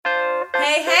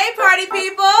Hey, hey, party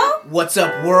people! What's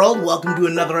up, world? Welcome to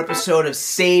another episode of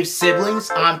Save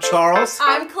Siblings. I'm Charles.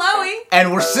 I'm Chloe.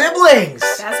 And we're siblings!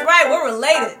 That's right, we're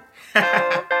related.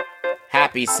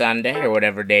 Happy Sunday, or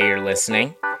whatever day you're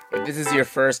listening. If this is your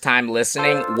first time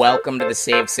listening, welcome to the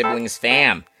Save Siblings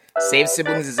fam. Save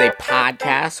Siblings is a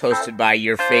podcast hosted by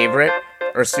your favorite,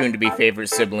 or soon-to-be favorite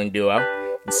sibling duo.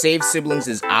 And Save Siblings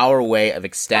is our way of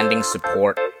extending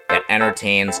support that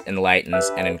entertains, enlightens,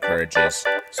 and encourages.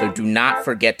 So do not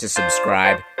forget to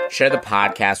subscribe, share the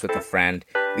podcast with a friend,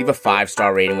 leave a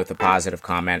 5-star rating with a positive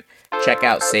comment, check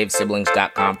out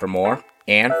SaveSiblings.com for more,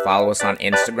 and follow us on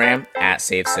Instagram at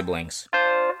SaveSiblings.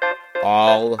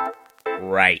 All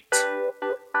right,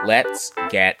 let's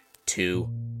get to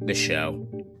the show.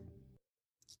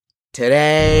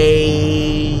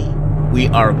 Today, we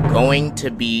are going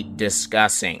to be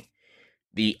discussing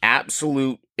the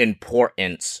absolute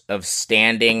importance of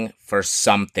standing for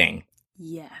something.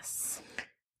 Yes.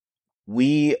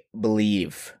 We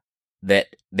believe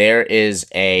that there is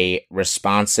a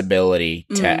responsibility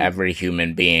to every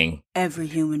human being. Every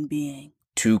human being.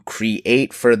 To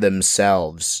create for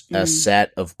themselves a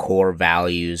set of core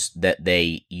values that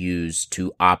they use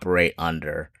to operate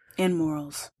under. And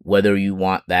morals. Whether you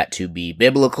want that to be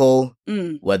biblical,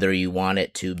 whether you want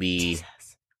it to be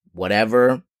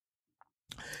whatever,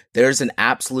 there's an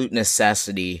absolute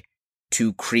necessity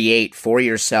to create for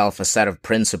yourself a set of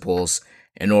principles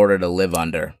in order to live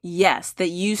under. Yes, that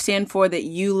you stand for, that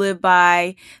you live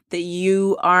by, that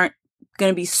you aren't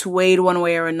going to be swayed one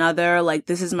way or another. Like,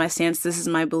 this is my stance, this is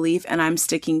my belief, and I'm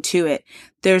sticking to it.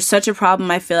 There's such a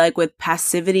problem, I feel like, with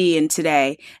passivity in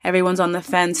today. Everyone's on the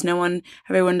fence.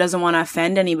 Everyone doesn't want to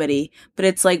offend anybody. But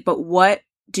it's like, but what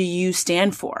do you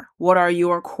stand for? What are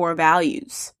your core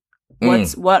values?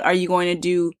 What are you going to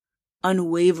do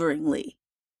unwaveringly?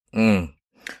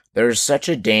 There's such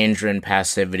a danger in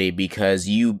passivity because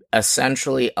you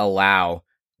essentially allow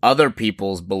other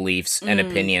people's beliefs and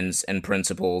opinions and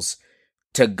principles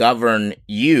to govern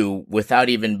you without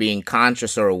even being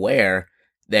conscious or aware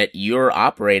that you're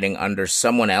operating under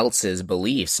someone else's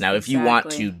beliefs. Now, if you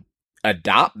want to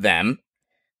adopt them,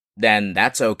 then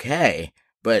that's okay.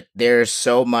 But there's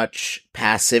so much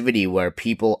passivity where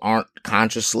people aren't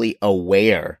consciously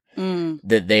aware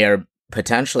that they are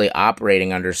potentially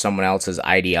operating under someone else's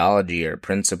ideology or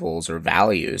principles or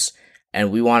values.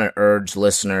 And we want to urge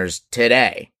listeners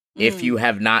today, if you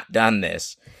have not done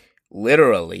this,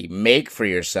 literally make for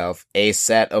yourself a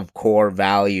set of core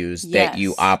values that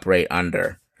you operate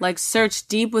under. Like, search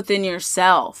deep within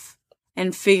yourself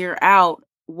and figure out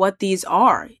what these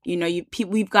are. You know,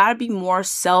 we've got to be more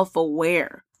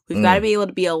self-aware. We've got to be able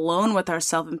to be alone with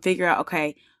ourselves and figure out,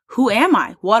 okay, who am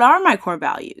I? What are my core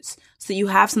values? So that you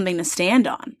have something to stand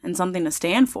on and something to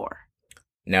stand for.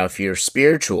 Now, if you're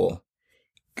spiritual,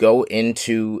 go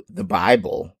into the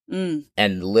Bible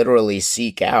and literally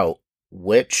seek out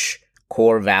which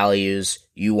core values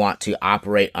you want to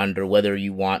operate under, whether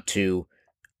you want to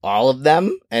all of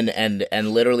them and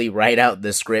literally write out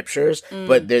the scriptures.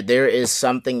 But there is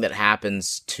something that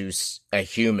happens to a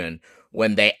human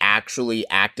when they actually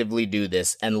actively do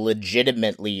this and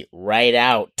legitimately write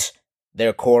out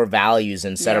their core values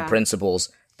and set of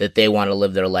principles that they want to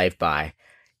live their life by.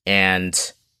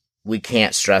 And we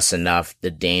can't stress enough the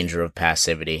danger of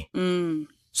passivity.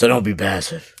 So don't be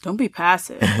passive. Don't be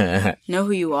passive. Know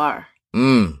who you are.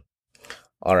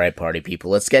 All right, party people,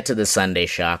 let's get to the Sunday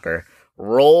Shocker.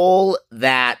 Roll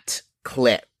that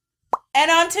clip. And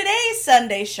on today's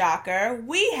Sunday Shocker,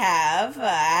 we have,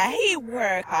 he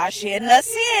work hard shit in the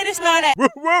city this morning.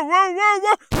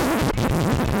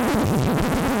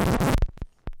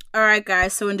 All right,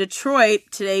 guys. So in Detroit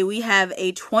today, we have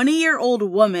a 20-year-old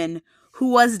woman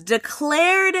who was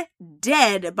declared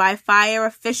dead by fire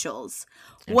officials,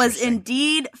 was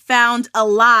indeed found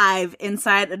alive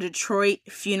inside a Detroit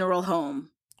funeral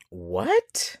home.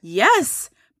 What? Yes.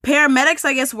 Paramedics,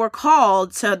 I guess, were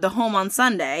called to the home on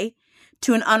Sunday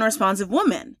to an unresponsive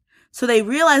woman. So they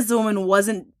realized the woman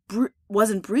wasn't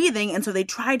breathing, and so they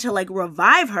tried to,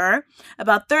 revive her.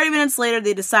 About 30 minutes later,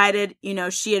 they decided,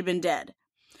 she had been dead.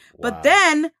 Wow. But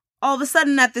then, all of a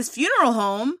sudden, at this funeral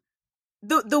home,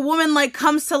 the woman,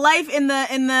 comes to life in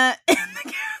the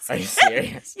Are you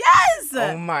serious? Yes!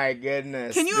 Oh my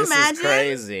goodness. Can you this imagine? Is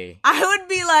crazy. I would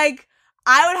be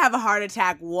I would have a heart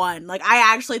attack,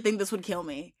 I actually think this would kill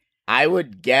me. I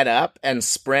would get up and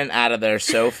sprint out of there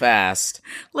so fast.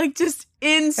 Can you,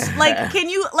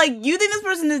 you think this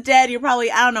person is dead, you're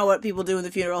probably, I don't know what people do in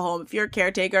the funeral home. If you're a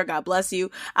caretaker, God bless you.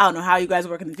 I don't know how you guys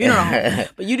work in the funeral home,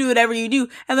 but you do whatever you do.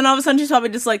 And then all of a sudden she's probably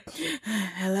just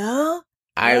hello?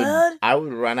 I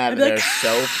would run out of there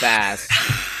so fast.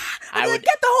 I would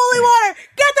get the holy water.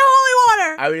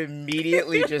 I would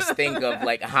immediately just think of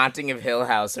like Haunting of Hill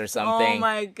House or something. Oh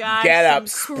my god. Get up,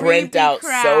 sprint out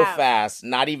so fast,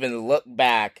 not even look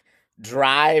back,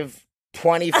 drive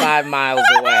 25 miles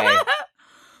away.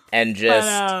 And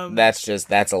that's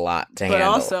a lot to handle. But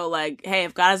also, like, hey,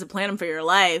 if God has a plan for your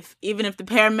life, even if the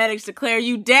paramedics declare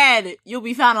you dead, you'll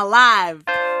be found alive.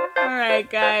 All right,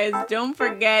 guys, don't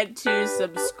forget to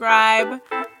subscribe.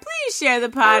 Please share the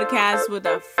podcast with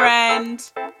a friend,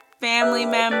 family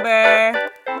member,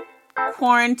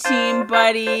 quarantine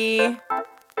buddy.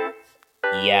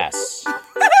 Yes.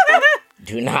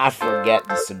 Do not forget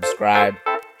to subscribe.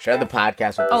 Share the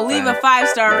podcast with leave a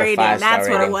 5-star rating. That's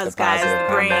what it was, guys. The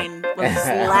brain was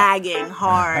lagging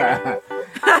hard.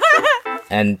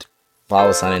 And follow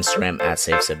us on Instagram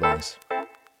 @SaveSiblings.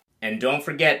 And don't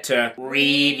forget to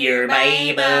read your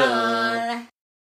Bible.